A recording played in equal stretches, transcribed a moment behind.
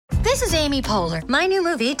This is Amy Poehler. My new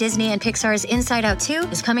movie, Disney and Pixar's Inside Out 2,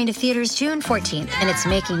 is coming to theaters June 14th, and it's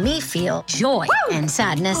making me feel joy and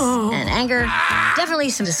sadness and anger, definitely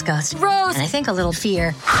some disgust, and I think a little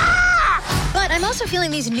fear. But I'm also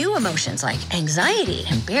feeling these new emotions like anxiety,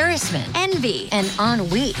 embarrassment, envy, and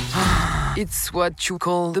ennui. It's what you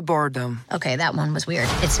call the boredom. Okay, that one was weird.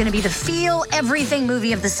 It's gonna be the feel everything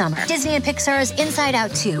movie of the summer. Disney and Pixar's Inside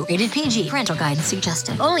Out 2, rated PG. Parental guidance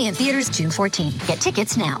suggested. Only in theaters June 14th. Get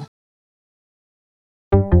tickets now.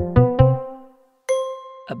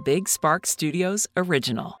 A Big Spark Studios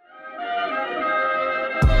original.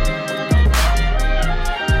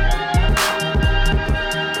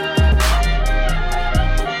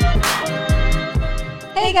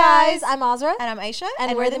 Hey guys, I'm Azra. And I'm Aisha.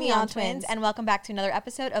 And we're the Neon Twins. And welcome back to another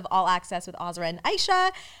episode of All Access with Azra and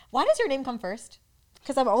Aisha. Why does your name come first?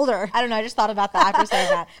 Because I'm older. I don't know. I just thought about that after saying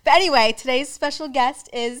that. But anyway, today's special guest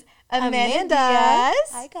is Amanda Diaz.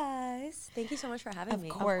 Hi guys. Thank you so much for having me.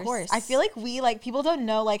 Of course. I feel like we people don't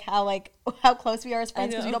know how close we are as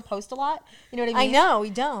friends because we don't post a lot. You know what I mean? I know, we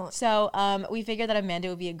don't. So we figured that Amanda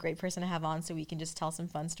would be a great person to have on so we can just tell some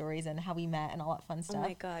fun stories and how we met and all that fun stuff. Oh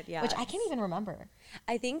my God, yeah. Which I can't even remember.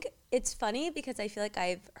 I think it's funny because I feel like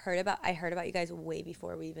I heard about you guys way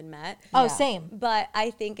before we even met. Oh, same. But I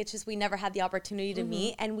think it's just we never had the opportunity to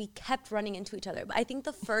meet and we kept running into each other. But I think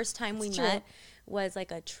the first time we met was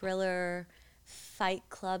like a Triller fight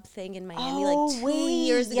club thing in Miami 2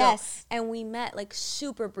 years ago. Yes. And we met like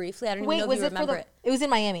super briefly. I don't even know if you remember it. It was in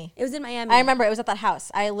Miami. It was in Miami. I remember. It was at that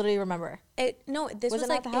house. I literally remember. This was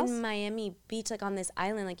like the house? in Miami Beach, like on this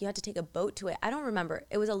island. Like you had to take a boat to it. I don't remember.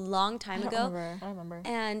 It was a long time ago. I don't remember.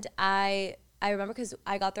 And I remember because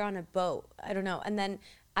I got there on a boat. I don't know. And then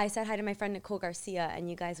I said hi to my friend Nicole Garcia, and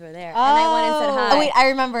you guys were there. And I went and said hi. Oh, wait, I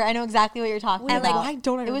remember. I know exactly what you're talking about. Why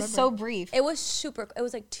don't I remember? It was so brief. It was it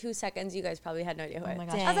was like 2 seconds. You guys probably had no idea who I was. Oh my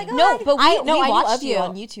gosh. Dang. I was like, Oh, no, but I we watched of you you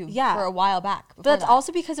on YouTube Yeah. for a while back. But that's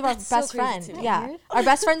also because of our That's best so crazy friend. to me. Yeah. Our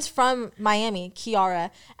best friend's from Miami, Kiara.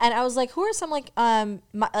 And I was like, who are some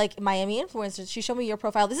Miami influencers? She showed me your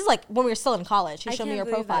profile. This is like when we were still in college. She showed me your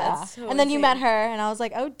can't believe profile. that. So and then you met insane. her and I was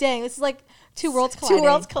like, oh dang, this is like two worlds colliding. Two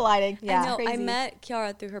worlds colliding. Yeah. I know. Crazy. I met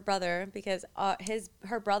Kiara through her brother because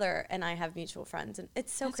her brother and I have mutual friends, and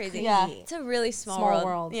it's so crazy. Yeah. It's a really small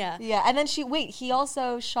world. Yeah. Yeah, and then he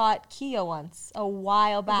also shot Kia once a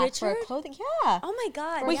while back for a Richard? clothing. Yeah. Oh my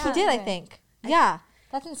God. Wait, yeah. he did, I think. Yeah.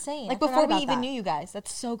 That's insane. Like before we even knew you guys.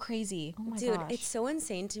 That's so crazy. Oh my Dude, gosh. it's so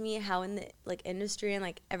insane to me how in the industry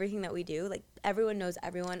and everything that we do, everyone knows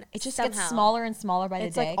everyone. It just somehow. gets smaller and smaller by the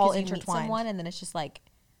It's, day. all 'cause you meet intertwined. someone, and then it's just like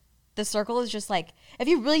the circle is just like, if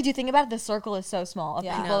you really do think about it, the circle is so small of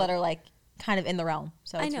Yeah. people that are kind of in the realm.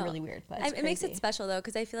 So I it's know. really weird. But it's It makes it crazy. special though,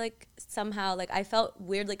 because I feel like somehow I felt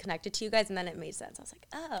weirdly connected to you guys, and then it made sense. I was like,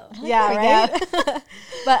 oh, Yeah, right.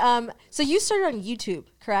 But so you started on YouTube,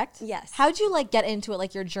 correct? Yes. How'd you get into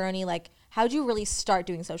it? Your journey. How'd you really start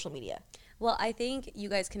doing social media? Well, I think you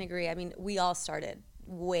guys can agree. I mean, we all started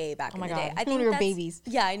way back in my the God. day. I When think we were that's- babies.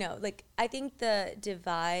 Yeah, I know. I think the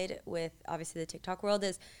divide with obviously the TikTok world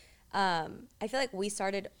is, I feel like we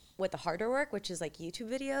started with the harder work, which is YouTube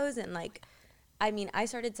videos, and I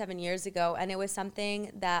started 7 years ago, and it was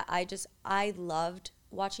something that I loved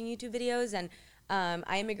watching YouTube videos, and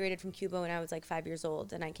I immigrated from Cuba when I was 5 years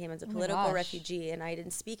old, and I came as a political gosh. refugee, and I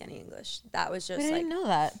didn't speak any English. That was just I didn't know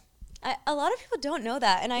that. a lot of people don't know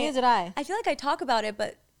that, and Neither did I. I feel like I talk about it,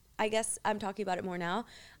 but I guess I'm talking about it more now.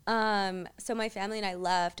 So my family and I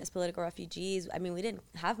left as political refugees. I mean, we didn't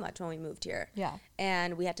have much when we moved here. Yeah.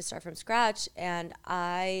 And we had to start from scratch. And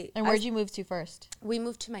Where'd you move to first? we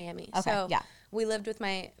moved to Miami. Okay, So yeah. we lived with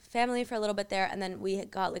my family for a little bit there, and then we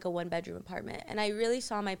got a 1-bedroom apartment. And I really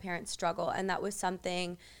saw my parents struggle, and that was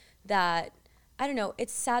something that, I don't know,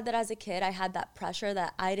 it's sad that as a kid I had that pressure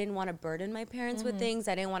that I didn't want to burden my parents with things.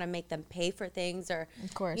 I didn't want to make them pay for things, or,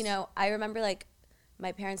 Of course. I remember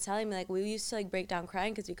my parents telling me we used to break down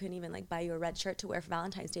crying because we couldn't even buy you a red shirt to wear for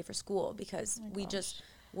Valentine's Day for school because we just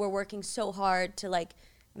were working so hard to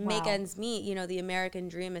make ends meet. The American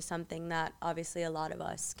dream is something that obviously a lot of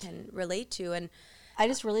us can relate to. And I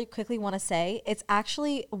just really quickly want to say it's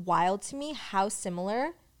actually wild to me how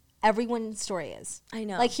similar everyone's story is. I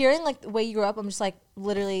know. Hearing the way you grew up, I'm just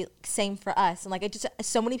literally same for us. And it just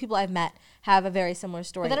so many people I've met have a very similar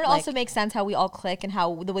story. But then it also makes sense how we all click and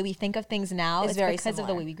how the way we think of things now is very because of the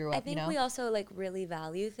similar. way we grew up. I think we also really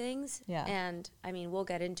value things. Yeah. And I mean, we'll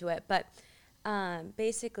get into it, but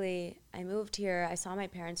basically I moved here, I saw my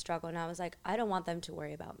parents struggle, and I was like, I don't want them to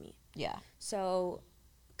worry about me. Yeah. So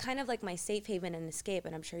kind of my safe haven and escape,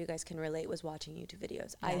 and I'm sure you guys can relate, was watching YouTube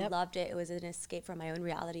videos. I loved it. It was an escape from my own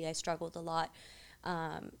reality. I struggled a lot.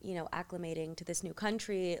 you know, acclimating to this new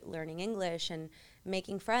country, learning English and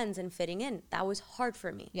making friends and fitting in. That was hard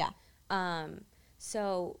for me. Yeah.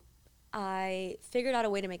 So I figured out a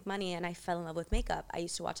way to make money, and I fell in love with makeup. I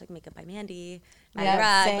used to watch like Makeup by Mandy, Maddie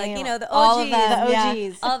Rag, like, you know, the OGs. All of them, the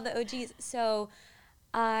OGs. All of the OGs. So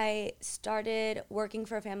I started working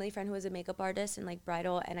for a family friend who was a makeup artist and like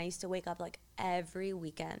bridal, and I used to wake up like every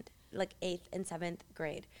weekend, like 8th and 7th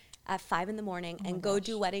grade at 5 in the morning and go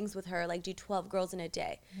do weddings with her, like do 12 girls in a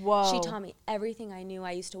day. Whoa. She taught me everything I knew.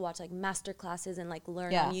 I used to watch like master classes and like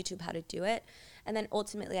learn on YouTube how to do it. And then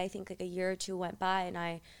ultimately I think like a year or two went by, and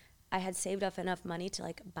I had saved up enough money to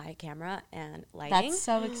like buy a camera and lighting. That's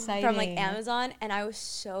so exciting. From like Amazon, and I was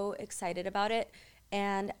so excited about it.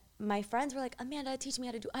 And my friends were like, Amanda, teach me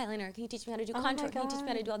how to do eyeliner. Can you teach me how to do contour? Can you teach me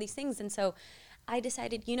how to do all these things? And so I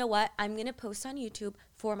decided, you know what? I'm going to post on YouTube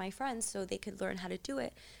for my friends so they could learn how to do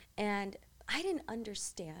it. And I didn't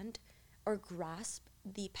understand or grasp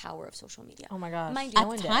the power of social media. Oh my gosh. Mind you, At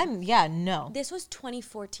the time, yeah, no. this was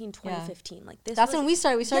 2014, 2015. Like this That's was, when we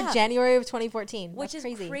started. We started January of 2014. which That's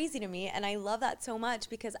is crazy to me, and I love that so much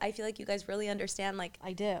because I feel like you guys really understand like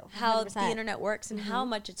I do. how 100%. the internet works and how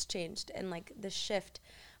much it's changed and like the shift.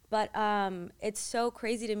 But it's so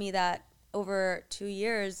crazy to me that over 2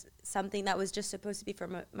 years, something that was just supposed to be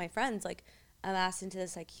for my friends, like amassed into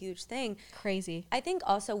this like huge thing. Crazy. I think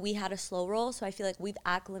also we had a slow roll, so I feel like we've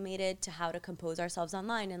acclimated to how to compose ourselves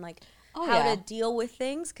online and like how to deal with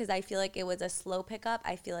things, because I feel like it was a slow pickup.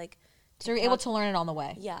 I feel like So you're able to learn it on the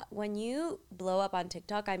way. yeah, when you blow up on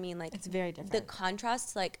TikTok, I mean, like, It's very different. The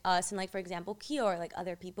contrasts, like us and, like, for example, Kior, like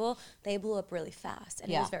other people, they blew up really fast,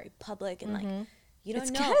 and it was very public, and like, you don't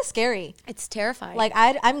It's know. kind of scary. It's terrifying. Like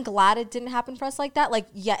I'm glad it didn't happen for us like that. Like,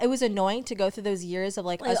 yeah, it was annoying to go through those years of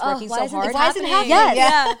like us working so hard. Why isn't it happening? Yes.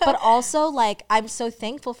 Yeah. But also like I'm so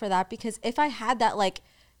thankful for that, because if I had that like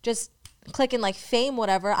just clicking like fame,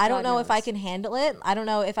 whatever, I don't know if I can handle it. I don't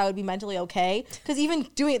know if I would be mentally okay, because even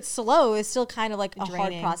doing it slow is still kind of like a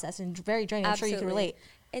hard process and very draining. I'm sure you can relate.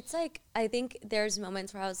 It's like, I think there's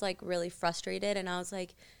moments where I was like really frustrated, and I was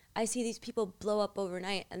like, I see these people blow up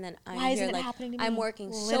overnight, and then I'm Why here isn't it like happening to I'm me?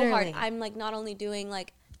 working so Literally. hard. I'm like not only doing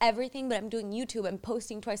like everything, but I'm doing YouTube and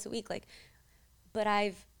posting twice a week. Like, but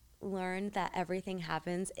I've learned that everything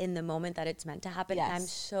happens in the moment that it's meant to happen. And I'm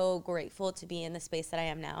so grateful to be in the space that I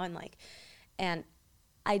am now, and like, and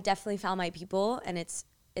I definitely found my people, and it's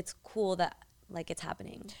cool that like it's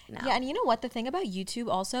happening now. Yeah, and you know what? The thing about YouTube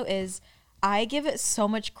also is I give it so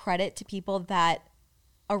much credit to people that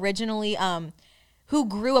originally who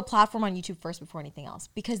grew a platform on YouTube first before anything else,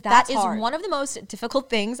 because that is hard. one of the most difficult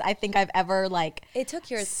things I think I've ever like It took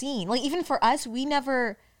years. seen. Like even for us, we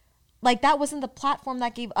never like that wasn't the platform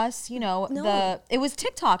that gave us, you know, it was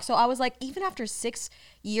TikTok. So I was like, even after 6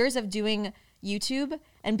 years of doing YouTube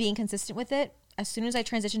and being consistent with it, as soon as I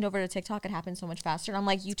transitioned over to TikTok, it happened so much faster. And I'm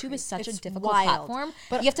like, YouTube is such a difficult platform,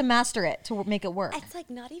 but you have to master it to make it work. It's like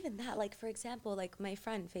not even that. Like, for example, like my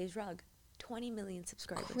friend FaZe Rug, 20 million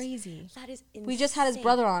subscribers. Crazy. That is insane. We just had his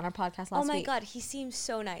brother on our podcast last week. Oh my God, he seems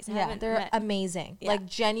so nice. I Yeah, haven't they're met. amazing. Yeah. Like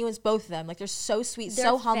genuine, both of them. Like they're so sweet, Their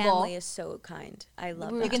so humble. family is so kind. I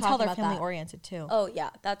love We that. You can tell talking they're about family that. oriented too. Oh yeah,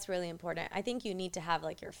 that's really important. I think you need to have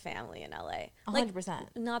like your family in LA. Like, 100%.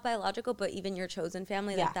 Not biological, but even your chosen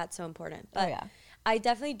family. Yeah. Like that's so important. But yeah. I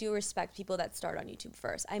definitely do respect people that start on YouTube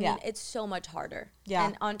first. I mean, it's so much harder. Yeah.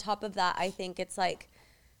 And on top of that, I think it's like,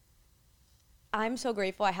 I'm so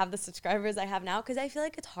grateful I have the subscribers I have now, because I feel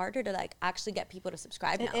like it's harder to like actually get people to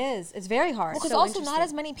subscribe It now. is. It's very hard. Because so also not interesting.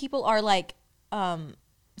 as many people are like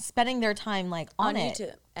spending their time like on it.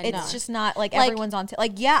 YouTube. It's just not like everyone's on.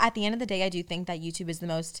 Like yeah, at the end of the day, I do think that YouTube is the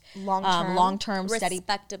most long-term, steady.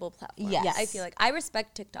 respectable platform. Yes. I feel like I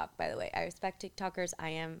respect TikTok, by the way. I respect TikTokers. I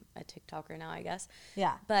am a TikToker now, I guess.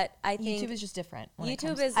 Yeah. But I think YouTube is just different. when it YouTube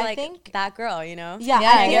comes- is I like think- that girl, you know? Yeah, Yeah,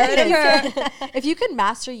 I get get rid it. If you can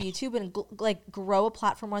master YouTube and like grow a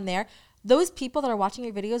platform on there, those people that are watching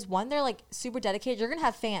your videos, one, they're like super dedicated. You're gonna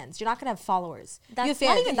have fans. You're not gonna have followers. That's you have not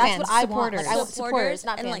fans. even That's fans, what I want. Like, I want supporters. supporters,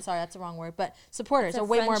 not And, fans. like, sorry, that's the wrong word. But supporters it's a are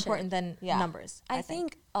way more friendship. important than numbers. I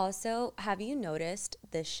think also, have you noticed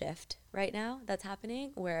this shift right now that's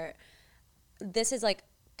happening where this is like,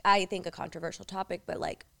 I think a controversial topic, but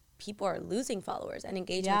like people are losing followers and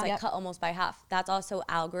engagement's like cut almost by half. That's also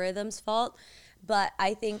algorithm's fault. But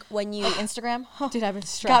I think when you Instagram. Dude, I've been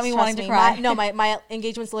stressed. Got me Trust wanting to cry. My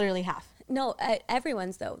engagement's literally half. No,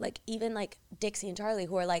 everyone's though. Like even like Dixie and Charlie,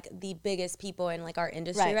 who are like the biggest people in like our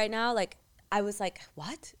industry Right. right now. Like I was like,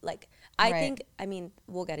 what? Like, I think, I mean,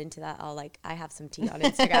 we'll get into that. I have some tea on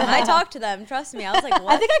Instagram. I talked to them. Trust me. I was like,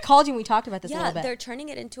 what? I think I called you and we talked about this a little bit. They're turning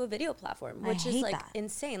it into a video platform, which is like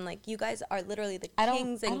insane. Like, you guys are literally the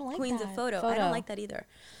kings and queens of photo. I don't like that either.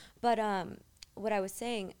 But what I was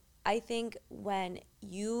saying, I think when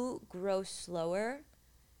you grow slower,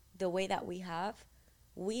 the way that we have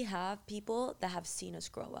people that have seen us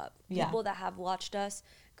grow up. People that have watched us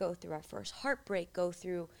go through our first heartbreak, go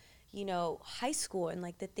through, you know, high school and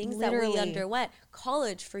like the things that we underwent,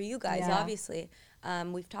 college for you guys, obviously.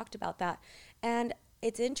 We've talked about that. And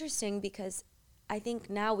it's interesting because I think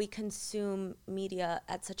now we consume media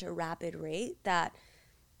at such a rapid rate that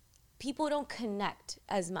people don't connect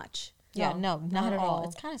as much. Yeah, no, not at all.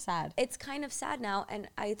 It's kind of sad. It's kind of sad now. And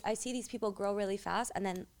I see these people grow really fast and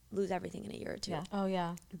then lose everything in a year or two. Yeah. Oh,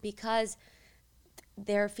 yeah. Because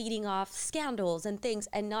they're feeding off scandals and things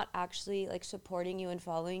and not actually like supporting you and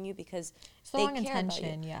following you because it's the wrong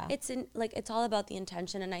intention. Yeah, it's all about the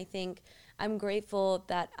intention. And I think I'm grateful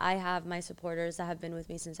that I have my supporters that have been with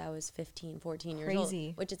me since I was 15, 14 years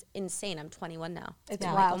old, which is insane. I'm 21 now. It's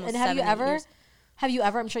wild. And have you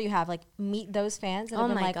ever, I'm sure you have, like, meet those fans that have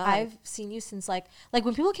been like, God. I've seen you since, like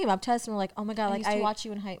when people came up to us and were like, oh my God, like, I used to watch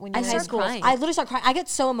you when you were in high school. Crying. I literally start crying. I get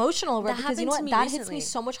so emotional over it because, you know what, that hits me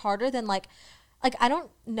so much harder than, like, I don't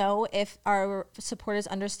know if our supporters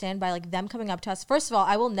understand by, like, them coming up to us. First of all,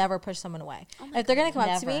 I will never push someone away. If they're going to come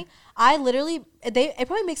up to me, I literally, it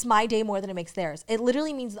probably makes my day more than it makes theirs. It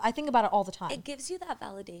literally means, I think about it all the time. It gives you that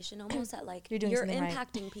validation almost that, like, you're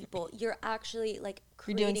impacting people. You're actually, like,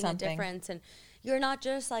 creating a difference. And you're not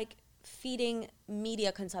just, like, feeding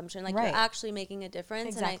media consumption. Like, you're actually making a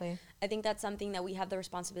difference. Exactly. And I think that's something that we have the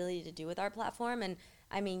responsibility to do with our platform. And,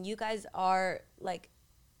 I mean, you guys are, like,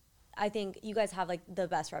 I think you guys have like the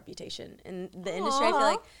best reputation in the industry. I feel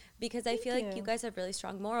like because I feel like you guys have really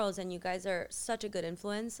strong morals and you guys are such a good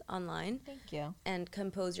influence online. Thank you. And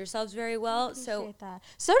compose yourselves very well. So that.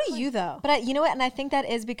 So do you though. But you know what? And I think that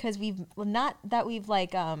is because since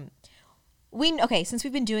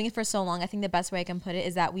we've been doing it for so long, I think the best way I can put it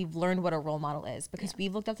is that we've learned what a role model is because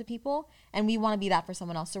we've looked up to people and we want to be that for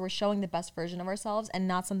someone else. So we're showing the best version of ourselves and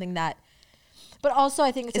not something that. But also,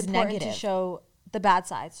 I think it's important negative. To show the bad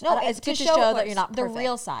sides. No, it's to show that you're not perfect. The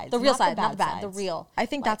real sides. The real side, not not the bad. The real. I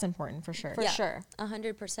think that's important for sure. For sure.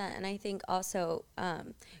 100%. And I think also,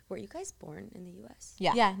 were you guys born in the U.S.?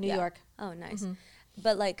 Yeah. Yeah, New York. Oh, nice. Mm-hmm.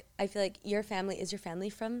 But like, I feel like is your family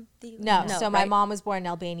from the U.S.? No. So my mom was born in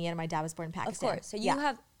Albania and my dad was born in Pakistan. Of course. So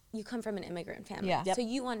you come from an immigrant family. Yeah. So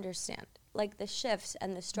you understand like the shifts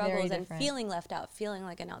and the struggles and feeling left out, feeling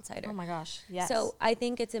like an outsider. Oh my gosh. Yes. So I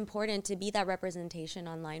think it's important to be that representation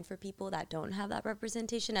online for people that don't have that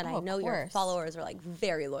representation. And I know your followers are like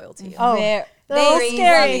very loyal to you. Oh, very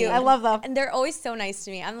scary. I love them. And they're always so nice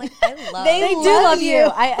to me. I'm like, I love They do love you.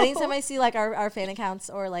 Anytime I see like our fan accounts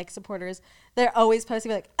or like supporters, they're always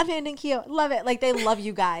posting like, Amanda and Keo, love it. Like they love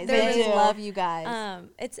you guys. They love you guys.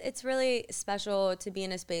 It's really special to be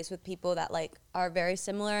in a space with people that like are very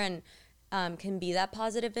similar and can be that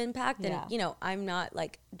positive impact. And, you know, I'm not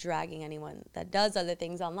like dragging anyone that does other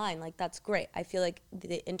things online. Like, that's great. I feel like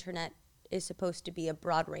the internet is supposed to be a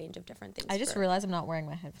broad range of different things. I just realized I'm not wearing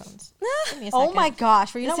my headphones. Give me a Oh second. my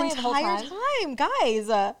gosh. Were you this not wearing the whole entire time?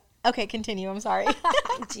 Guys. Okay, continue. I'm sorry.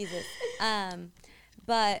 Jesus.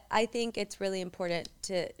 But I think it's really important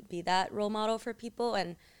to be that role model for people.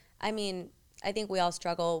 And I mean, I think we all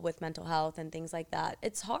struggle with mental health and things like that.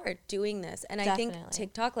 It's hard doing this. And I think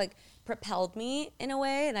TikTok like propelled me in a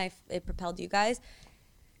way and it propelled you guys.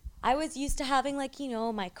 I was used to having like, you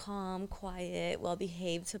know, my calm, quiet,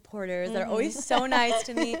 well-behaved supporters that are always so nice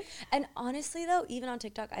to me. And honestly though, even on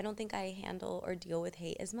TikTok, I don't think I handle or deal with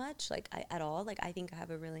hate as much at all. Like I think I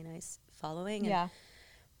have a really nice following.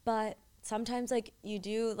 But sometimes like you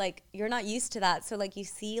do, like you're not used to that. So like you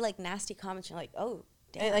see like nasty comments, you're like, oh,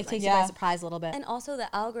 damn, it like takes you by surprise a little bit. And also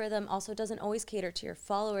the algorithm also doesn't always cater to your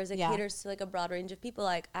followers. It caters to like a broad range of people.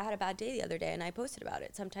 Like I had a bad day the other day and I posted about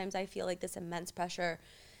it. Sometimes I feel like this immense pressure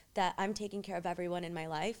that I'm taking care of everyone in my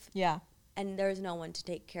life. Yeah. And there's no one to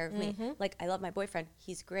take care of me. Like I love my boyfriend.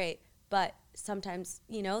 He's great. But sometimes,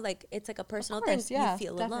 you know, like it's like a personal thing. You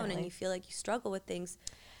feel alone and you feel like you struggle with things.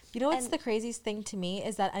 You know what's the craziest thing to me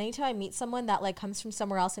is that anytime I meet someone that like comes from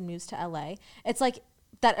somewhere else and moves to LA, it's like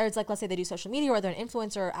that, or it's like, let's say they do social media or they're an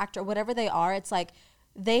influencer or actor, whatever they are, it's like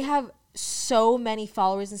they have so many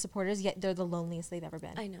followers and supporters, yet they're the loneliest they've ever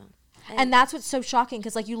been. I know. And that's what's so shocking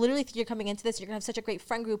because like you literally think you're coming into this, you're gonna have such a great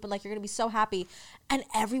friend group and like you're gonna be so happy, and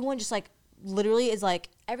everyone just like literally is like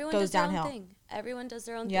everyone goes does their downhill. own thing. Everyone does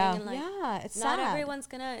their own thing, and like it's not sad. everyone's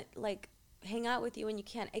gonna like hang out with you when you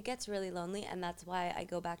can't. It gets really lonely, and that's why I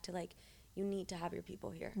go back to like you need to have your people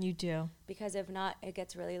here. You do. Because if not, it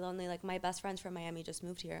gets really lonely. Like my best friends from Miami just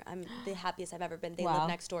moved here. I'm the happiest I've ever been. They Wow. live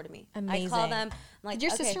next door to me. Amazing. I call them. I'm like, Did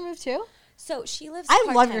your okay. sister move too? So she lives. I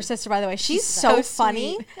love part-time. your sister, by the way. She's so so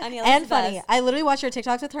funny sweet. Aniela's and the funny. best. I literally watch her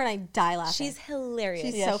TikToks with her and I die laughing. She's hilarious.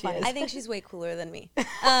 She's Yeah, so she funny. is. I think she's way cooler than me.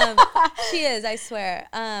 She is, I swear.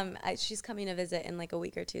 She's coming to visit in like a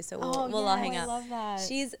week or two, so we'll all hang out. I love that.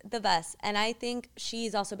 She's the best, and I think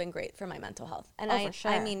she's also been great for my mental health. And for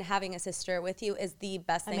sure. I mean, having a sister with you is the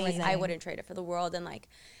best thing. Like I Amazing. wouldn't trade it for the world. And like,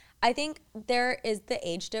 I think there is the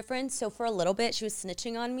age difference. So for a little bit, she was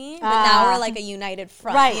snitching on me, but now we're like a united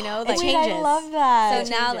front. Right. You know, It like changes. I love that.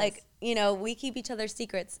 so now, like, you know, we keep each other's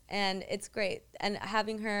secrets, and it's great. And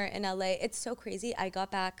having her in LA, it's so crazy. I got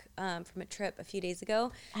back from a trip a few days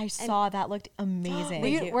ago. I saw that looked amazing.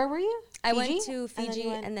 Where were you? I went Fiji? to Fiji,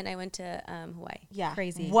 went- and then I went to Hawaii. Yeah.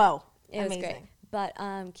 Crazy. Whoa. It Amazing. was great.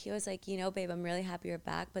 But Kia was like, you know, babe, I'm really happy you're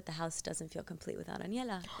back, but the house doesn't feel complete without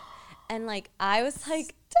Aniela. And like, I was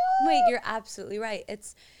like, wait, you're absolutely right.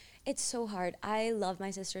 It's so hard. I love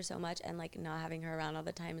my sister so much, and like not having her around all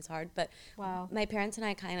the time is hard. But Wow. my parents and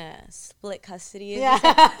I kind of split custody. Yeah.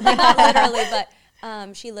 Like, not literally,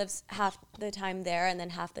 but she lives half the time there, and then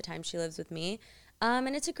half the time she lives with me.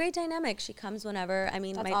 And it's a great dynamic. She comes whenever. I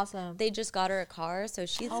mean, That's awesome. They just got her a car, so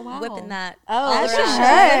she's wow. whipping that Oh, all that's around. for She's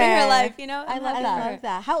sure. living her life, you know. I love I that. love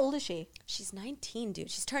that. How old is she? She's 19,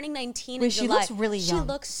 dude. She's turning 19 Wait, in she July. looks really young. She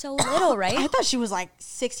looks so little, right? I thought she was like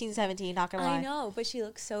 16, 17, not gonna lie. I know, but she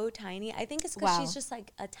looks so tiny. I think it's because Wow. she's just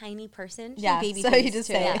like a tiny person. Yeah, baby so face you just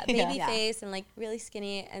too. say Yeah, it. baby Yeah. face and like really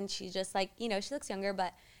skinny, and she's just like, you know, she looks younger,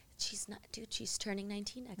 but she's not, dude. She's turning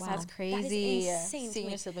 19 next month. That's crazy. That is insane to Seeing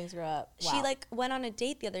me. your siblings grow up. She Wow. like went on a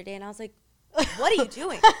date the other day, and I was like, "What are you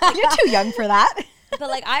doing?" You're too young for that. But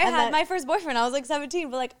like, I And had that- my first boyfriend. I was like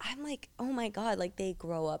 17, but like, I'm like, oh my god, like they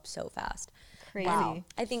grow up so fast. Crazy. Wow.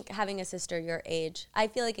 I think having a sister your age, I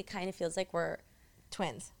feel like it kind of feels like we're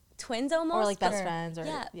twins. twins almost, Or like best but- friends or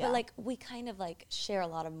yeah, but like we kind of like share a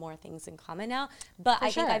lot of more things in common now. But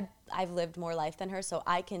I think sure. I've lived more life than her, so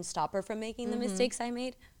I can stop her from making the mistakes I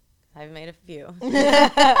made. I've made a few,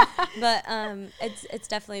 but it's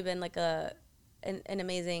definitely been like an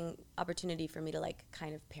amazing opportunity for me to like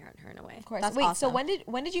kind of parent her in a way. Of course. That's Wait, so awesome.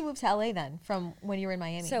 when did you move to LA then? From when you were in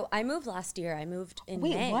Miami? So I moved last year. I moved in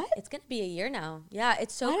Wait, May. what? It's gonna be a year now. Yeah,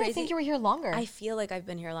 it's so I crazy. didn't think you were here longer. I feel like I've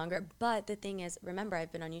been here longer, but the thing is, remember,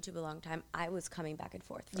 I've been on YouTube a long time. I was coming back and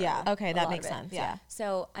forth. For Yeah. Okay, a that lot makes of it. sense. Yeah.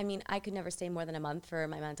 So, I mean, I could never stay more than a month for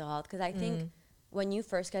my mental health because I think when you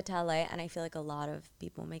first get to LA, and I feel like a lot of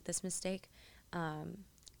people make this mistake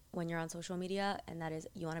when you're on social media, and that is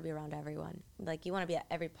you want to be around everyone. Like, you want to be at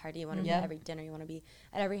every party, you want to be at every dinner, you want to be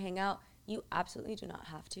at every hangout. You absolutely do not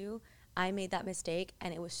have to. I made that mistake,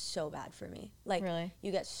 and it was so bad for me. Like, Really?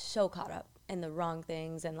 you get so caught up in the wrong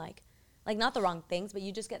things, and like not the wrong things, but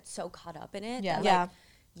you just get so caught up in it. Yeah. that, Yeah. like,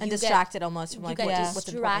 And you get- distracted almost from you like get what's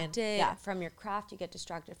important. distracted Yeah. from your craft. You get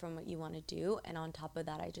distracted from what you want to do, and on top of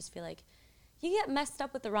that, I just feel like you get messed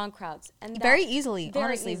up with the wrong crowds, and Very easily,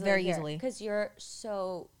 honestly, very easily. because you're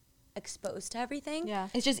so exposed to everything. Yeah.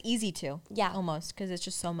 It's just easy to. Yeah. Almost, because it's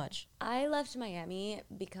just so much. I left Miami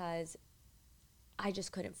because I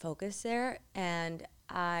just couldn't focus there, and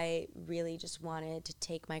I really just wanted to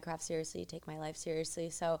take my craft seriously, take my life seriously.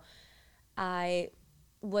 So I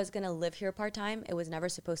was going to live here part-time. It was never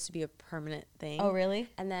supposed to be a permanent thing. Oh, really?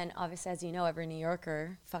 And then obviously, as you know, every New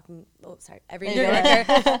Yorker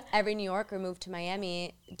every New Yorker moved to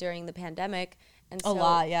Miami during the pandemic. And so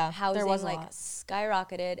lot, yeah. housing There was a like lot.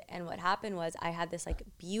 skyrocketed. And what happened was I had this like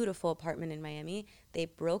beautiful apartment in Miami. They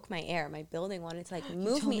broke my air. My building wanted to like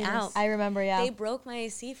move me out. I remember, yeah. They broke my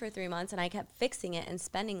AC for 3 months, and I kept fixing it and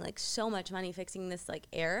spending like so much money fixing this like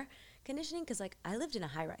air conditioning because like I lived in a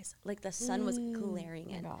high rise. Like the sun was glaring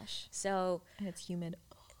in. gosh. So And it's humid.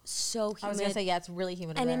 so humid. I was gonna say yeah, it's really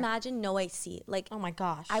humid. and over there. imagine no AC. Like Oh my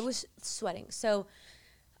gosh. I was sweating. So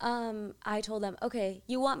I told them, okay,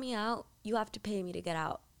 you want me out, you have to pay me to get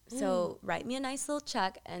out. So write me a nice little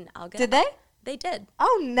check and I'll get Did out. they? They did.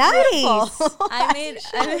 Oh, nice. I made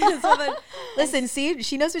so much. Listen, see,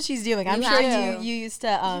 she knows what she's doing. I'm You sure have to. you used to.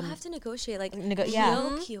 You have to negotiate. Like,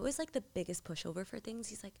 yeah. Kyo is like the biggest pushover for things.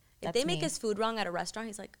 He's like, if That's they make me. his food wrong at a restaurant,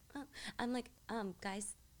 he's like, oh. I'm like,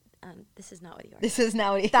 guys, this is not what you are. This is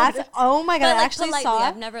now what he That's oh my god. But I like actually politely, saw.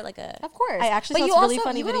 I've never like a. Of course. I actually but saw you this really also,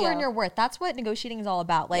 funny you gotta video. learn your worth. That's what negotiating is all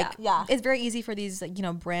about. Like, Yeah. it's very easy for these, like,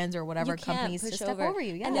 brands or whatever You can't companies to push step over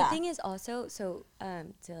you. Yeah. And the thing is also, so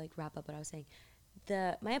to like wrap up what I was saying,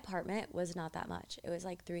 my apartment was not that much. It was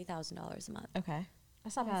like $3,000 a month. Okay.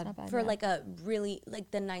 That's not bad. For like a really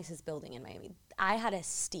like the nicest building in Miami. I had a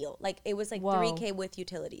steal. Like it was like Whoa. $3K with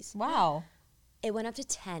utilities. Wow. It went up to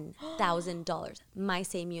 $10,000. My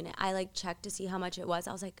same unit. I like checked to see how much it was.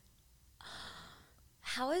 I was like,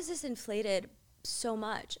 how is this inflated so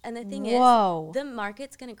much? And the thing is, the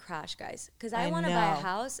market's gonna crash, guys. Because I want to buy a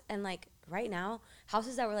house, and like right now,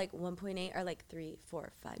 houses that were like 1.8 are like 3,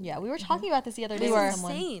 4, 5. Yeah, we were talking about this the other day. It's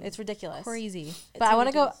insane. It's ridiculous. Crazy. But I want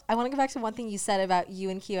to go back to one thing you said about you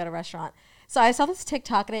and Keo at a restaurant. So I saw this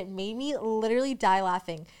TikTok and it made me literally die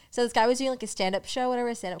laughing. So this guy was doing like a stand-up show, whatever,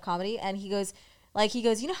 a stand-up comedy, and he goes,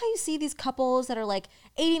 you know how you see these couples that are like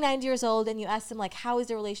 80, 90 years old, and you ask them like, how is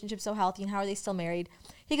their relationship so healthy and how are they still married?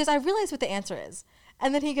 He goes, I realize what the answer is.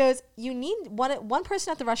 And then he goes, you need one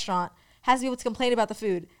person at the restaurant has to be able to complain about the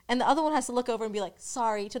food, and the other one has to look over and be like,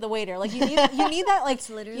 sorry to the waiter. Like you need that, like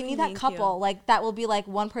you need that couple, like that will be like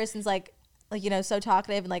one person's like you know, so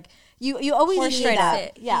talkative, and like you always Push need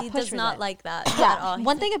that. Yeah, he does not like that Yeah. at all.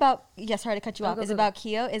 One thing about sorry to cut you off, is about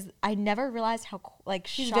Keo is I never realized how like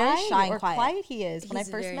He's shy, very shy and or quiet. he is when I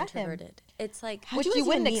He's first very met him. introverted. It's like Which you you guys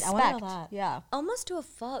wouldn't even meet? I wanna know expect. that. Yeah. almost to a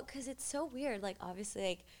fault, because it's so weird. Like obviously,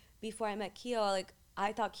 like before I met Keo, like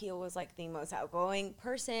I thought Keo was like the most outgoing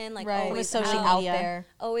person, like Right. always Social out media. there.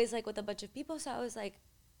 always like with a bunch of people. So I was like,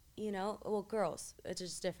 you know, well, girls, it's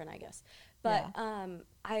just different, I guess. But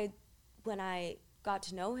when I got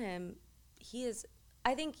to know him,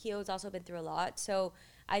 I think Keo's also been through a lot. So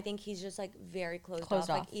I think he's just like very closed off.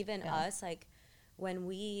 Like even us, like when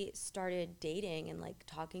we started dating and like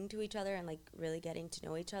talking to each other and like really getting to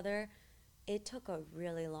know each other, it took a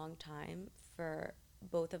really long time for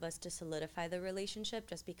both of us to solidify the relationship,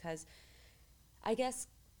 just because I guess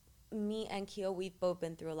me and Keo, we've both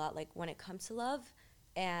been through a lot, like when it comes to love,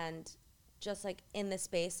 and just like in this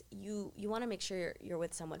space, you want to make sure you're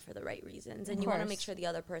with someone for the right reasons, and you want to make sure the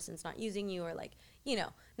other person's not using you, or like, you know,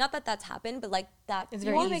 not that that's happened, but like that It's you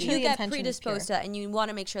very want to easy. make sure you get intention is predisposed to pure. that, and you want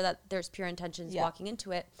to make sure that there's pure intentions Yeah. walking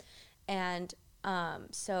into it. And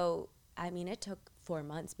so I mean, it took 4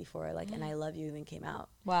 months before like an I love you even came out.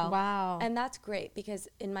 Wow. And that's great, because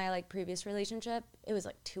in my like previous relationship, it was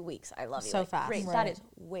like 2 weeks. I love you. So like, fast. Great. Right. That is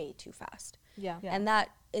way too fast. Yeah. And that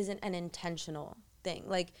isn't an intentional thing.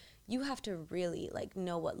 Like you have to really like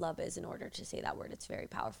know what love is in order to say that word. It's very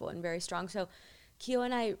powerful and very strong. So Keo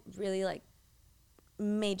and I really like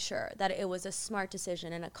made sure that it was a smart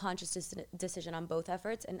decision and a conscious decision on both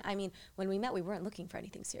efforts. And I mean, when we met, we weren't looking for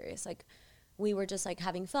anything serious. Like we were just like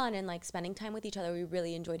having fun and like spending time with each other. We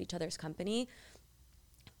really enjoyed each other's company.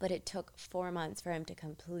 But it took 4 months for him to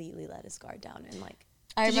completely let his guard down and like.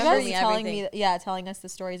 I Did you remember guys- you telling me, telling us the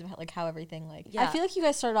stories of like how everything like. Yeah. I feel like you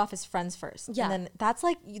guys started off as friends first. Yeah. And then that's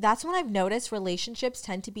when I've noticed relationships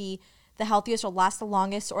tend to be the healthiest or last the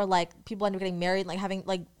longest, or like people end up getting married and like having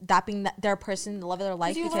like that being their person, the love of their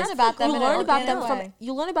life. You because learn about them you in learn an about them organic from way.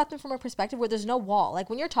 you learn about them from a perspective where there's no wall. Like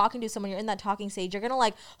when you're talking to someone, you're in that talking stage, you're gonna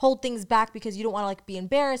like hold things back because you don't want to like be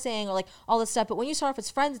embarrassing or like all this stuff. But when you start off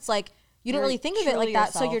as friends, it's like you don't You're really think of it like truly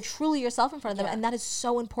that. So yourself. you're truly yourself in front of them. Yeah. And that is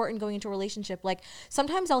so important going into a relationship. Like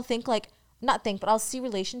sometimes I'll think like, not think, but I'll see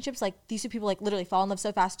relationships like these two people like literally fall in love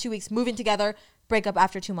so fast, 2 weeks, move in together, break up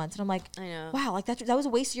after 2 months. And I'm like, I know. wow, like that was a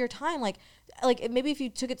waste of your time. Like maybe if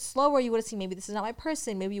you took it slower, you would have seen maybe this is not my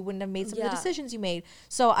person. Maybe you wouldn't have made some of the Yeah. decisions you made.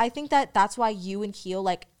 So I think that's why you and Keo,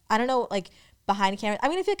 like, I don't know, like behind camera, I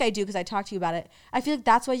mean, I feel like I do because I talked to you about it. I feel like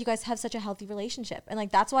that's why you guys have such a healthy relationship. And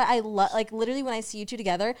like, that's why I love, like literally when I see you two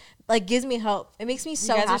together, like gives me hope. It makes me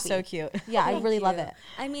so guys are happy. so cute. Yeah, I Thank really you. love it.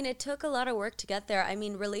 I mean, it took a lot of work to get there. I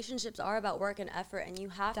mean, relationships are about work and effort, and you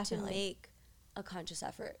have Definitely. to make a conscious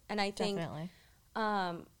effort. And I think, Definitely.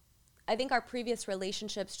 I think our previous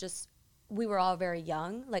relationships just, we were all very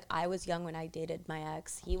young. Like I was young when I dated my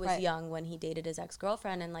ex. He was Right. young when he dated his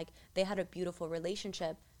ex-girlfriend, and like they had a beautiful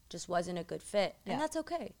relationship, just wasn't a good fit. Yeah. And that's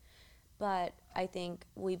okay. But I think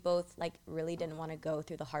we both like really didn't want to go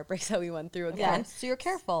through the heartbreaks that we went through again. Yeah. So you're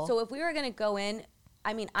careful. So if we were going to go in,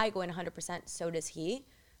 I mean, I go in 100%, so does he.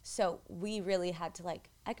 So we really had to like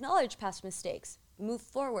acknowledge past mistakes, move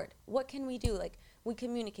forward. What can we do? Like we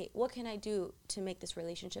communicate. What can I do to make this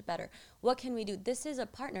relationship better? What can we do? This is a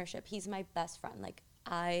partnership. He's my best friend. Like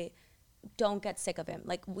I don't get sick of him.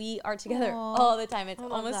 Like we are together all the time. It's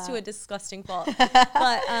almost to a disgusting fault.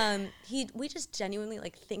 But we just genuinely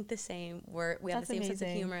like think the same. We have That's the same sense of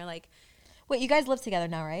amazing. humor. Like Wait, you guys live together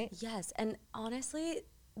now, right? yes, and honestly,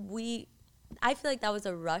 I feel like that was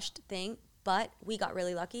a rushed thing, but we got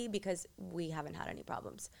really lucky because we haven't had any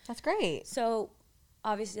problems. That's great. So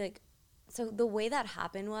obviously, like, so the way that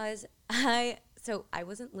happened was I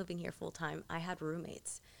wasn't living here full time. I had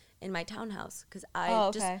roommates in my townhouse because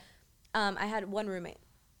I had one roommate,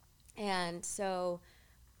 and so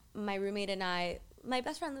my roommate and my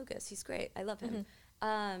best friend Lucas, he's great. I love him.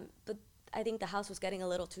 But I think the house was getting a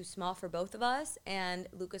little too small for both of us, and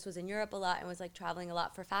Lucas was in Europe a lot and was like traveling a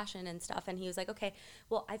lot for fashion and stuff, and he was like, okay,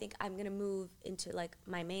 well, I think I'm gonna move into like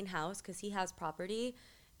my main house because he has property,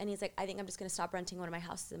 and he's like, I think I'm just gonna stop renting one of my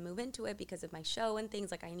houses and move into it because of my show and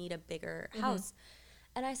things, like I need a bigger house.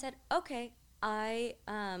 And I said, okay, I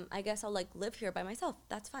guess I'll like live here by myself.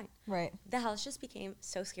 That's fine. Right. The house just became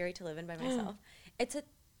so scary to live in by myself. It's a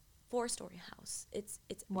 4-story house. It's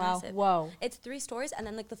massive. Whoa. It's 3 stories, and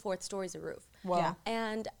then like the 4th story is a roof. Whoa. Yeah.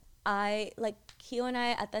 And I like Keo and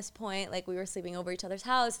I at this point, like we were sleeping over each other's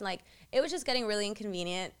house, and like it was just getting really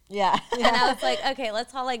inconvenient. Yeah. And I was like, okay,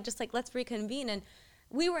 let's all like just like let's reconvene. And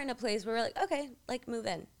we were in a place where we're like, okay, like move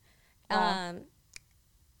in.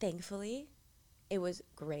 Thankfully, it was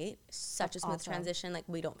great. Such a smooth transition. Like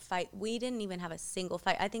we don't fight. We didn't even have a single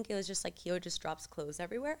fight. I think it was just like Keo just drops clothes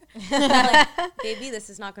everywhere. And I'm like, baby, this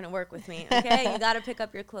is not going to work with me. Okay, you got to pick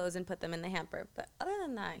up your clothes and put them in the hamper. But other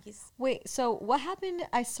than that, he's. Wait, so what happened?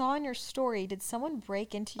 I saw in your story, did someone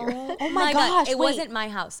break into your Oh my gosh. It wasn't my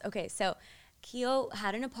house. Okay, so Keo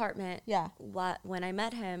had an apartment. Yeah. When I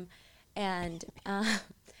met him, and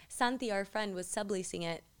Santi, our friend, was subleasing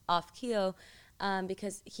it off Keo.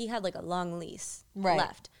 Because he had like a long lease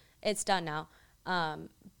left. It's done now.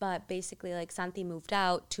 But basically like Santi moved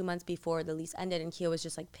out 2 months before the lease ended, and Keo was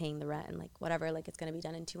just like paying the rent and like whatever, like it's going to be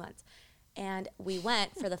done in 2 months. And we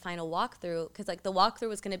went for the final walkthrough because like the walkthrough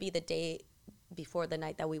was going to be the day before the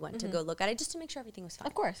night that we went to go look at it, just to make sure everything was fine.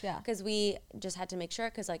 Of course, yeah. Because we just had to make sure,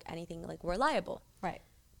 because like anything, like we're liable. Right.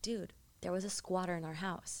 Dude, there was a squatter in our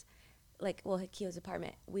house. Like, well, Keo's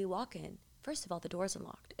apartment. We walk in. First of all, the door's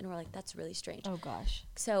unlocked, and we're like, that's really strange. Oh, gosh.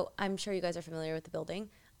 So I'm sure you guys are familiar with the building.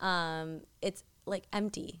 It's, like,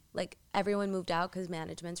 empty. Like, everyone moved out because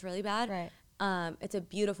management's really bad. Right. It's a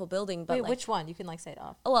beautiful building, but, Wait, like, which one? You can, like, say it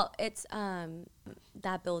off. oh, well, it's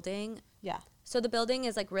that building. Yeah. So the building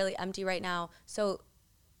is, like, really empty right now. So,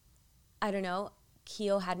 I don't know.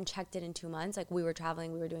 Keo hadn't checked it in 2 months. Like, we were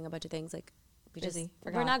traveling. We were doing a bunch of things, like,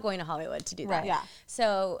 we're not going to Hollywood to do that. Right. Yeah.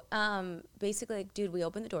 So basically, like, dude, we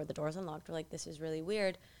opened the door. The door's unlocked. We're like, this is really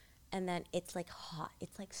weird. And then it's like hot.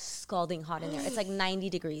 It's like scalding hot in there. It's like 90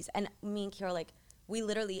 degrees. And me and Kira, like, we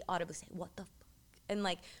literally audibly say, what the fuck? And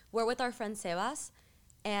like, we're with our friend Sebas,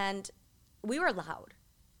 and we were loud.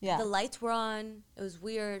 Yeah. The lights were on. It was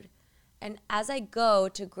weird. And as I go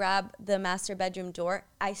to grab the master bedroom door,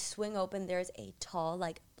 I swing open. There's a tall,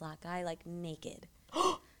 like, black guy, like, naked.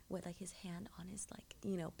 With like his hand on his like,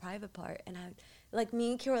 you know, private part. And I like,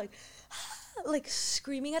 me and Kira were like like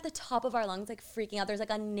screaming at the top of our lungs, like freaking out. There's like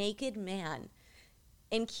a naked man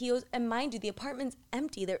in Keo's, and mind you, the apartment's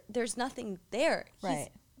empty. There's nothing there. Right.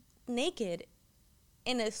 He's naked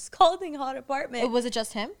in a scalding hot apartment. Was it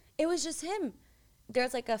just him? It was just him.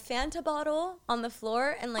 There's like a Fanta bottle on the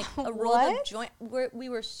floor and like a rolled up joint. We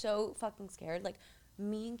were so fucking scared. Like,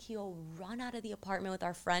 me and Keo run out of the apartment with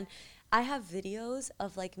our friend. I have videos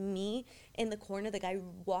of like me in the corner, the guy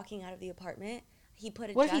walking out of the apartment. He put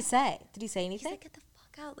a What did he say? Did he say He's anything? like, get the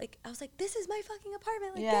fuck out. Like, I was like, this is my fucking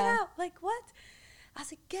apartment. Like, Yeah. get out. Like, what? I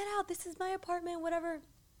was like, get out. This is my apartment, whatever.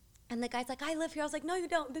 And the guy's like, I live here. I was like, no, you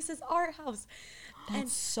don't. This is our house. That's and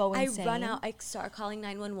so insane. I run out. I start calling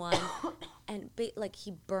 911. And like,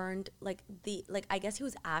 he burned like I guess he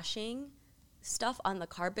was ashing stuff on the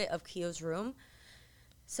carpet of Keo's room.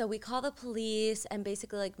 So we call the police, and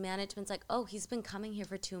basically, like, management's like, oh, he's been coming here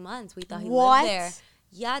for 2 months. We thought he lived there.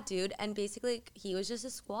 Yeah, dude. And basically, he was just a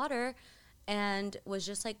squatter and was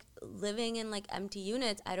just, like, living in, like, empty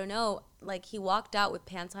units. I don't know. Like, he walked out with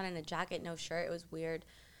pants on and a jacket, no shirt. It was weird.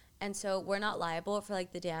 And so we're not liable for,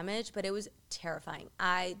 like, the damage, but it was terrifying.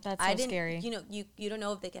 That's so scary. You know, you don't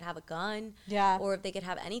know if they could have a gun. Yeah. Or if they could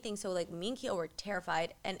have anything. So, like, me and Keo were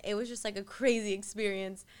terrified. And it was just, like, a crazy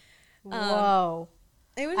experience. Whoa.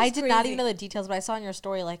 It was I did not crazy. even know the details, but I saw in your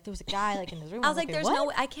story, like, there was a guy, like, in his room. I was like, there's no way.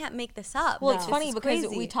 what? I can't make this up. Well, Like, it's this funny is because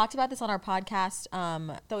crazy. we talked about this on our podcast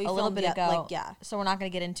That we a little filmed bit yet, ago. like, yeah. So we're not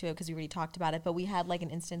going to get into it because we already talked about it. But we had like an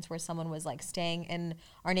instance where someone was like staying in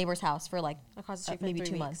our neighbor's house for like Across the street for maybe 3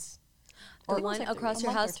 2 weeks. months. The Or it was one like across a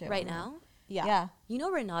your month or house two. right now. Yeah. Yeah. You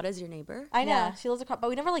know Renata's your neighbor? I know. Yeah. She lives across, but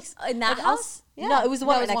we never, like, In that like, house? Yeah. No, it was the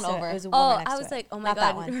one No, right it was next one to over. it. It was the Oh, one right next I to was it. like, oh my Not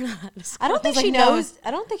that God. one. Renata's I don't think like, she no. knows.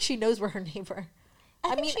 I don't think she knows we're her neighbor.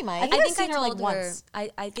 I think she might. I think I've I think seen I her, like, told her. once.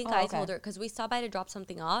 I think Oh, I okay. told her because we stopped by to drop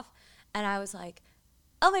something off, and I was like,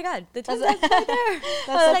 oh my God, the twins right there. I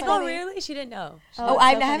was so like, oh funny. really? She didn't know. Oh,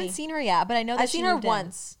 I haven't seen her yet, but I know that I've she seen her moved in.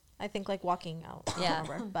 once. I think, like, walking out. I Yeah. don't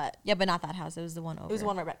remember, but Yeah, but not that house. It was the one over. it was the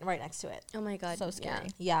one right next to it. Oh my God, So scary.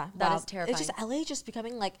 Yeah, That wow. is terrifying. It's just LA just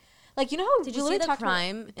becoming like you know how Did we you see literally the talked about-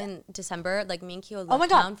 crime in December? Like, me and Keo left Oh my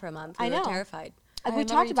God. town for a month. I We were know. terrified. Like, we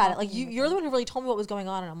talked about it. Like you're the one who really told me what was going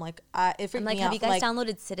on, and I'm like, it freaked I'm like, me have out. you guys Like,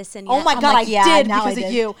 downloaded Citizen yet? oh my I'm god, like, I yeah, did now because I of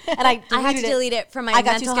did. you, and I had to delete it from my I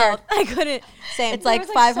got too mental scared. health. I couldn't. Same. It's like was,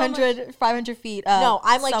 like, so 500 feet. No,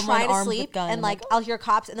 I'm like someone trying to armed with sleep, gun. and like I'll hear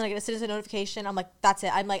cops, and then I get a citizen notification. I'm like, that's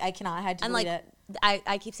it. I'm like, I cannot. I had to I'm delete like, it.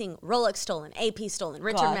 I keep seeing Rolex stolen, AP stolen,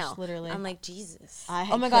 Richard Gosh, Mille. literally. I'm like, Jesus.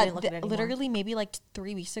 Oh my god! Literally, maybe like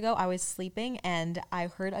 3 weeks ago, I was sleeping and I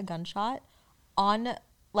heard a gunshot on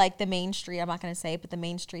like the main street. I'm not gonna say it, but the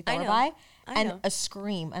main street that I we're know. by, I and know. a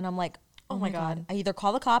scream, and I'm like, oh my my god! God. I either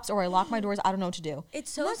call the cops or I lock my doors. I don't know what to do.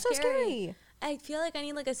 It's so That's scary. so scary. I feel like I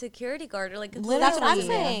need like a security guard or like Literally. That's what I'm Yeah.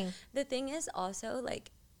 saying. The thing is also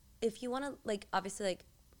like, if you want to like, obviously like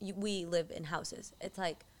we live in houses. It's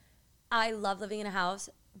like, I love living in a house,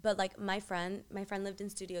 but like my friend lived in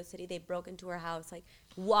Studio City. They broke into her house. Like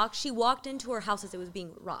she walked into her house as it was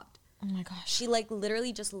being robbed. Oh my gosh! She like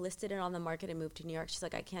literally just listed it on the market and moved to New York. She's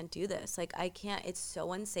like, I can't do this. Like I can't. It's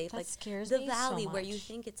so unsafe. That like scares the me so valley where you much.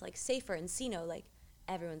 think it's like safer and like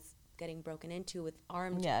everyone's getting broken into with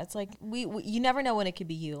armed. Yeah, it's like we you never know when it could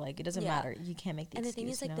be you. Like it doesn't Yeah. matter. You can't make the And the excuse.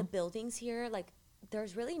 thing is, like you the know? buildings here, like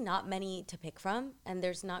there's really not many to pick from, and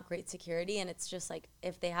there's not great security. And it's just like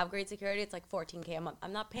if they have great security, it's like $14K a month.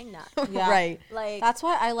 I'm not paying that. Yeah. Right. Like That's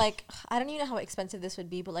why I like. I don't even know how expensive this would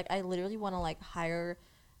be, but like I literally want to like hire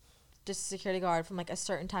just a security guard from like a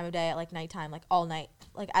certain time of day at like nighttime, like all night.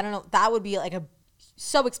 Like I don't know. That would be like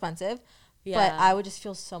so expensive. But Yeah. I would just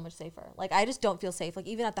feel so much safer. Like I just don't feel safe. Like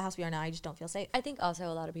even at the house we are now, I just don't feel safe. I think also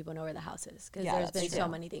a lot of people know where the house is because Yeah, there's that's been so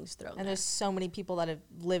true. many things thrown. And there. there's so many people that have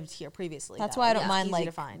lived here previously. That's that, why I like, don't it's mind easy like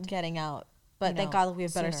to find. getting out. But you thank know, God we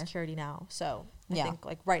have better sooner. security now. So I Yeah. think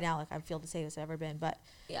like right now, like I feel the safest I've ever been. But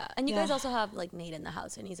Yeah, and you Yeah. guys also have like Nate in the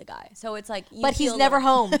house, and he's a guy, so it's like. You but he's feel never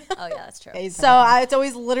little- home. Oh yeah, that's true. So it's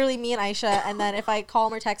always literally me and Aisha. And then if I call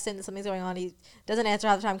him or text him that something's going on, he doesn't answer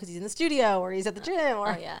half the time because he's in the studio or he's at the gym. Or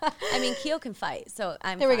Oh yeah, I mean Keo can fight, so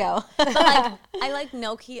I'm. There we fine. go. But like I like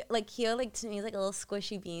no Keo, like Keo, like to me is like a little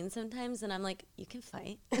squishy bean sometimes, and I'm like, you can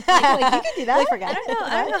fight. like, you can do that.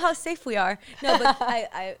 I don't know how safe we are. No, but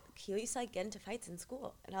Keo used to like get into fights in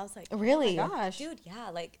school, and I was like, Really? Gosh. dude, yeah,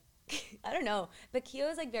 like I don't know, but Keo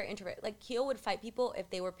is like very introvert. Like Keo would fight people if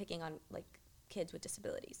they were picking on like kids with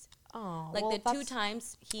disabilities. Oh, Like well, the two that's-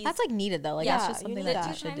 times he's That's like needed though. Like Yeah, that's just you something need that the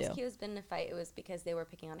you two should times do. Keo's been in a fight, it was because they were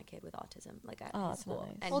picking on a kid with autism, like at Oh, his that's school.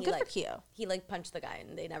 nice. And Well, he good for like Keo. he like punched the guy,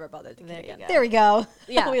 and they never bothered the kid There you again. go. There we go.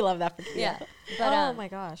 Yeah. we love that for you. Yeah, but Oh my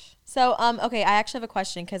gosh. So, okay, I actually have a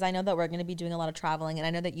question because I know that we're going to be doing a lot of traveling, and I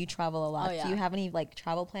know that you travel a lot. Oh, yeah. Do you have any like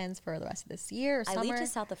travel plans for the rest of this year or I summer? leave to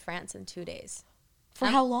south of France in 2 days. For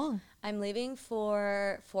how long? I'm leaving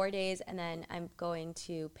for 4 days, and then I'm going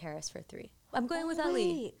to Paris for 3. I'm going with Ali.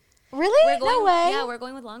 Wait. Really? We're going, no way. Yeah, we're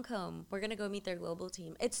going with Lancome. We're gonna go meet their global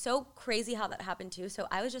team. It's so crazy how that happened too. So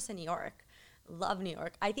I was just in New York. Love New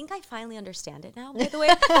York. I think I finally understand it now. By the way,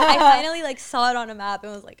 I finally like saw it on a map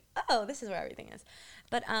and was like, oh, this is where everything is.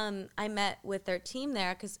 But I met with their team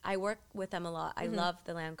there because I work with them a lot. I love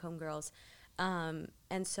the Lancome girls,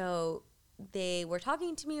 and so they were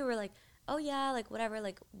talking to me. We were like, oh yeah, like whatever,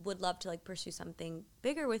 like would love to like pursue something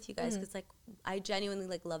bigger with you guys because like I genuinely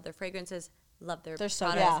like love their fragrances, love their They're so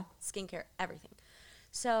products, good. skincare, everything.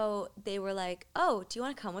 So they were like, oh, do you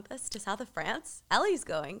want to come with us to south of France? Ellie's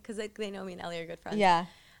going because like, they know me and Ellie are good friends. Yeah.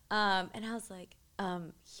 And I was like,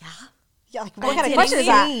 yeah. Yeah, like Are what you kind of kidding question is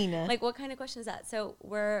me? that? Like, what kind of question is that? So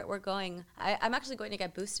we're going. I'm actually going to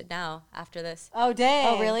get boosted now after this. Oh dang.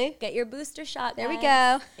 Oh, really? Get your booster shot. There we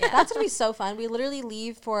guys. go. Yeah. That's gonna be so fun. We literally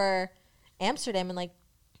leave for Amsterdam in like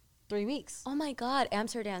 3 weeks. Oh my God,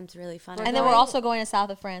 Amsterdam's really fun. And then we're also going to south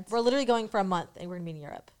of France. We're literally going for a month and we're gonna be in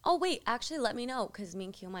Europe. Oh wait, actually, let me know because me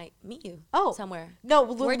and Q might meet you. Oh. somewhere. No,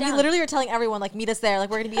 We're we down. literally are telling everyone like meet us there. Like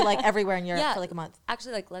we're gonna be like everywhere in Europe for like a month.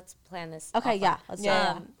 Actually, like let's plan this. Okay, offline. yeah, let's do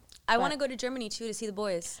Yeah. it. I want to go to Germany too to see the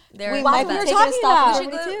boys. They're We Well, might we be were taking a talking stop about- in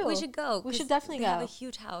we should Germany go. too. We should go. We should 'cause definitely they have go. a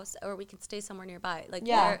huge house, or we could stay somewhere nearby. Like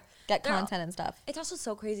Yeah. Get they're- content and stuff. It's also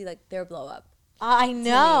so crazy, like their blow up. I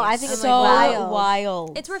know. I think I'm it's like, So wild.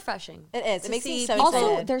 wild. It's refreshing. It is. It to makes me see so people- Also,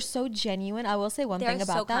 excited. they're so genuine. I will say one They're thing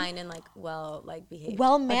about so them. kind and like well behaved.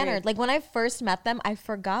 Well mannered. Agreed. Like when I first met them, I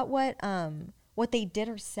forgot what they did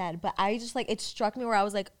or said, but I just like it struck me where I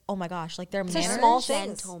was like, oh my gosh, like their It's manners. a small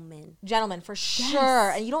things. Gentlemen. Gentlemen, for sure.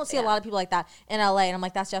 And you don't see a Yeah. lot of people like that in LA. And I'm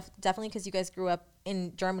like, that's definitely because you guys grew up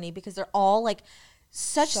in Germany because they're all like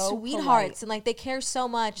such So sweethearts polite. and like they care so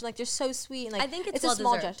much and like they're so sweet and like I think it's a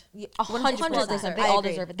small well-deserved. gesture. 100%. They all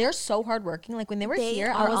deserve it. They're so hardworking. Like when they were They here,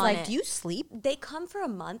 are I was on like, it. "Do you sleep?" They come for a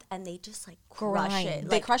month and they just like crush Grind. it.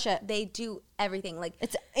 They Like, crush it. They do everything. Like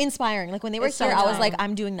It's inspiring. Like when they were It's so here, I was annoying. like,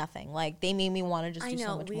 "I'm doing nothing." Like they made me want to just I do so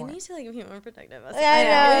know much we more. need to like be more protective. Of us. I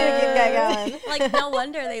know. We need to keep that going. Like no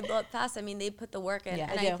wonder they blow up fast. I mean, they put the work in, Yeah.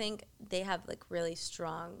 and They I do. think they have like really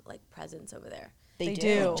strong like presence over there. They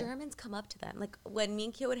do. Like, Germans come up to them. Like when me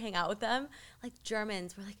and Kia would hang out with them, like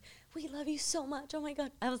Germans were like, "We love you so much." Oh my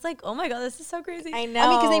god! I was like, "Oh my god, this is so crazy." I know. I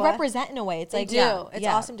mean, because they represent in a way. It's They like, do. yeah, It's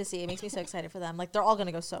yeah. awesome to see. It makes me so excited for them. Like they're all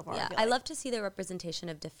gonna go so far. Yeah, feel I like. love to see the representation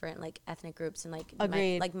of different like ethnic groups and like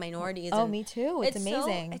Agreed. like minorities. Oh, and me too. It's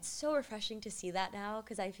amazing. it's so refreshing to see that now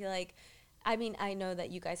because I feel like, I mean, I know that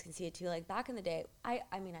you guys can see it too. Like back in the day,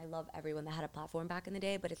 I mean, I love everyone that had a platform back in the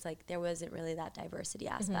day, but it's like there wasn't really that diversity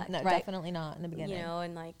aspect. No, Right. definitely not in the beginning. You know,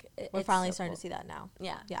 and like We're it's finally so starting cool. to see that now.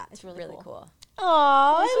 Yeah, Yeah, it's really cool.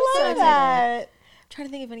 Oh, I so love that. trying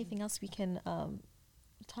to think of anything else we can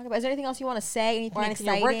talk about. Is there anything else you want to say? Anything Or anything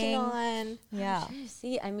exciting? you're working on. Yeah.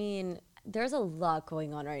 See, I mean, there's a lot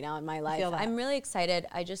going on right now in my life. feel that. I'm really excited.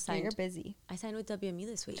 I just Yeah, signed. you're busy. I signed with WME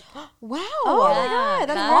this week. Wow. Oh my god,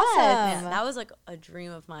 that's awesome. Yeah, that was like a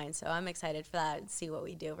dream of mine. So I'm excited for that. See what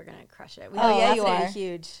we do. We're gonna crush it. We Oh have- yeah, that's you gonna are be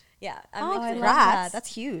huge. yeah. I'm Oh, I excited. love that. Congrats.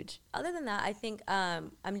 That's huge. Other than that, I think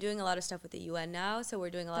I'm doing a lot of stuff with the UN now. So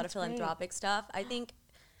we're doing a lot That's of great. philanthropic stuff. I think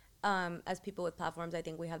as people with platforms, I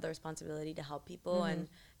think we have the responsibility to help people. And,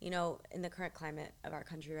 you know, in the current climate of our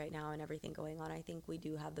country right now and everything going on, I think we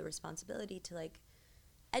do have the responsibility to like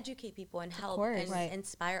educate people and help course. and Right.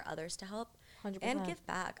 inspire others to help 100%. and give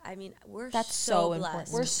back. I mean, we're That's so so blessed.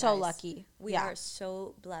 important. We're so guys. lucky. We Yeah. are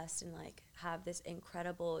so blessed and like have this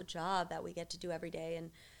incredible job that we get to do every day.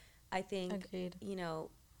 And I think, Agreed. you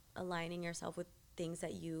know, aligning yourself with things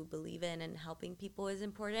that you believe in and helping people is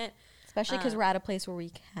important. Especially because we're at a place where we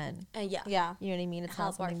can. And yeah, Yeah. You know what I mean? It's not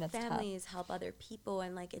help our something that's tough. families, help other people,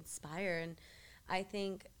 and like inspire. And I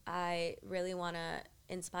think I really want to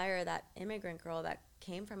inspire that immigrant girl that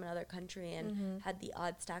came from another country and had the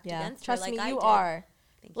odds stacked Yeah. against Trust her. Like me, I you did. are.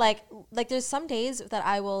 Thank you. Like there's some days that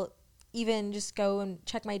I will even just go and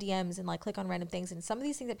check my DMs and like click on random things, and some of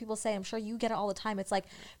these things that people say, I'm sure you get it all the time. It's like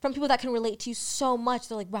from people that can relate to you so much.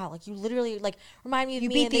 They're like, wow, like you literally like remind me of You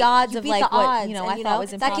me. beat and the they- odds you of, beat like, the what, odds, you know, and, I thought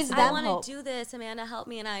was that gives impossible. them I want hope. to do this, Amanda, help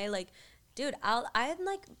me. And I like, dude,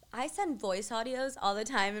 I send voice audios all the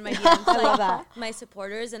time in my DMs to love like, that. my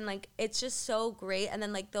supporters, and like it's just so great. And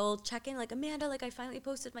then like they'll check in like, Amanda, like I finally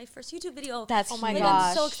posted my first YouTube video. That's Oh my like, gosh.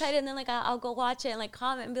 I'm so excited. And then like I'll go watch it and like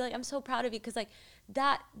comment and be like, I'm so proud of you, because like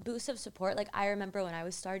that boost of support. Like I remember when I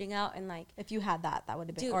was starting out and like. If you had that, that would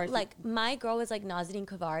have been. Dude, or if you- like my girl was like Nazanin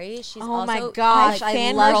Kavari. She's oh also my gosh, I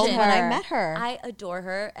fangirled loved when her. I met her. I adore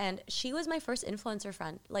her, and she was my first influencer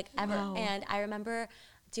friend, like ever. Wow. And I remember,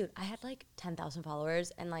 dude, I had like 10,000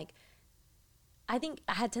 followers, and like, I think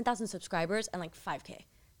I had 10,000 subscribers and like 5K.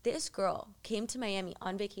 This girl came to Miami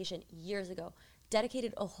on vacation years ago,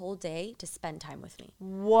 dedicated a whole day to spend time with me,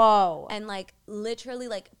 Whoa. and like literally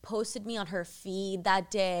like posted me on her feed that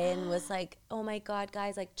day and was like, oh my God,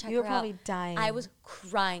 guys, like check You were her probably out. dying. I was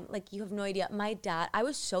crying. Like you have no idea. My dad, I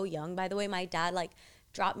was so young, by the way. My dad like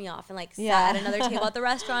dropped me off and like Yeah. sat at another table at the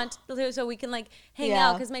restaurant so we can like hang Yeah.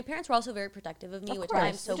 out, because my parents were also very protective of me, Of which course,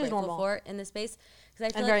 I'm so which is grateful normal. for in this space,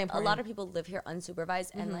 because I feel very like a lot important. of people live here unsupervised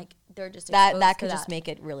and like they're just that exposed that to could just make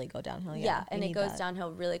it really go downhill. yeah, Yeah, and you it need goes that.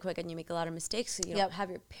 downhill really quick, and you make a lot of mistakes. So you Yep. don't have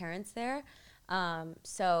your parents there.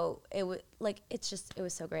 So it was like it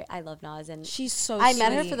was so great. I love Nas, and She's so. I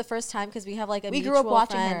met her sweet. for the first time because we have like a We grew up mutual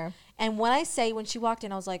watching friend. her. And when when she walked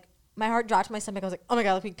in, I was like, my heart dropped to my stomach. I was like, oh my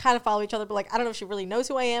God, like, we kind of follow each other, but like, I don't know if she really knows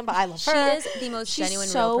who I am, but I love she her. is the most She's genuine,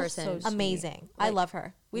 so, real person. so amazing. I Like, love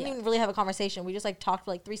her. We yeah. didn't even really have a conversation. We just like talked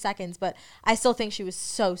for like 3 seconds, but I still think she was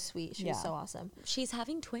so sweet. She was Yeah. so awesome. She's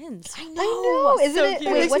having twins. I I know. Isn't So it? cute.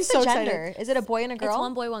 It Wait, makes what's me the so gender? excited. Is it a boy and a girl? It's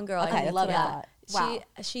one boy, one girl. Okay, I that's love what I that. thought. Wow.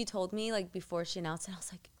 She told me like before she announced it, I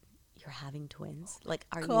was like, "You're having twins? Like,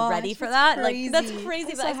 are you Gosh, ready for that's that? Like, that's crazy.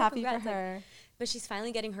 crazy." I'm but so I said, happy for "Congrats." Like, her. but she's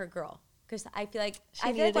finally getting her girl, because I feel like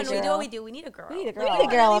needed a when we do girl. what we do, we need a girl. We need a Like, girl. We need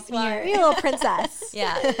a girl up really here. smart. We need a little princess.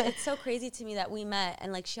 Yeah, it's so crazy to me that we met,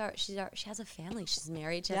 and like she has a family. She's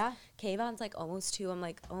married. She has, Kayvon's like almost 2. I'm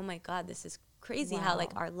like, oh my God, this is crazy how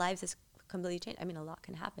like our lives has completely changed. I mean, a lot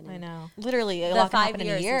can happen. I in know. Literally, a The lot can 5 happen in a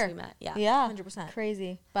years year. since we met. Yeah. Yeah, 100%.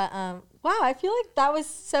 Crazy. But wow, I feel like that was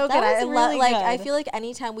so That good. was I really like I good. feel like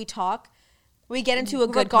anytime we talk, We get into a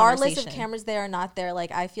good regardless conversation. of cameras there or not there.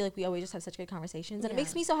 Like I feel like we always just have such good conversations, and it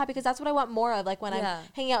makes me so happy because that's what I want more of. Like when I'm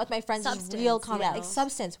hanging out with my friends, is real conversation, like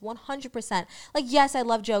substance, 100%. Like yes, I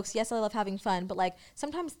love jokes. Yes, I love having fun. But like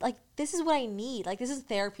sometimes, like this is what I need. Like this is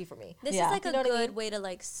therapy for me. This is like a good way to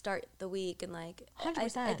like start the week, and like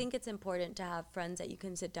 100%. I think it's important to have friends that you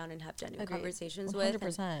can sit down and have genuine conversations with,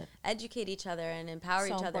 and educate each other and empower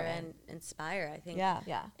each other and inspire. I think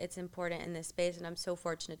it's important in this space, and I'm so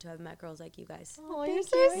fortunate to have met girls like you guys. Oh, you're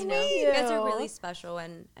so sweet. You guys are really special,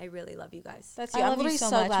 and I really love you guys. That's I love you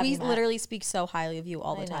so much. We glad literally speak so highly of you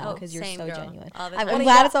all the time because you're so genuine. I'm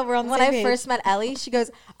glad it's over on the same page. When I first met Ellie, she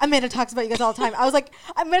goes, Amanda talks about you guys all the time. I was like,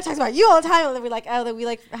 Amanda talks about you all the time. And then we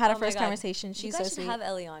had our first conversation. She's so sweet. You guys should have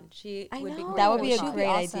Ellie on. She would be great. That would be a great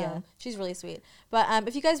idea. She's really sweet. But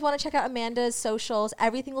if you guys want to check out Amanda's socials,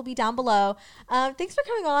 everything will be down below. Thanks for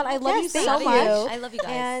coming on. I love you so much. I love you guys.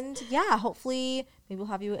 And yeah, hopefully maybe we'll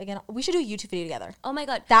have you again. We should do a YouTube video together. Oh my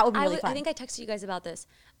God. That would be really fun. I think I texted you guys about this.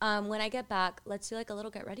 When I get back, let's do like a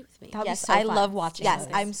little get ready with me. Yes, I love watching those.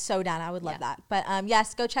 I'm so down. I would love that. But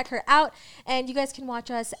yes, go check her out. And you guys can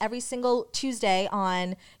watch us every single Tuesday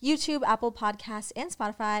on YouTube, Apple Podcasts, and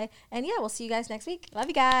Spotify. And yeah, we'll see you guys next week. Love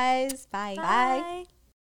you guys. Bye. Bye.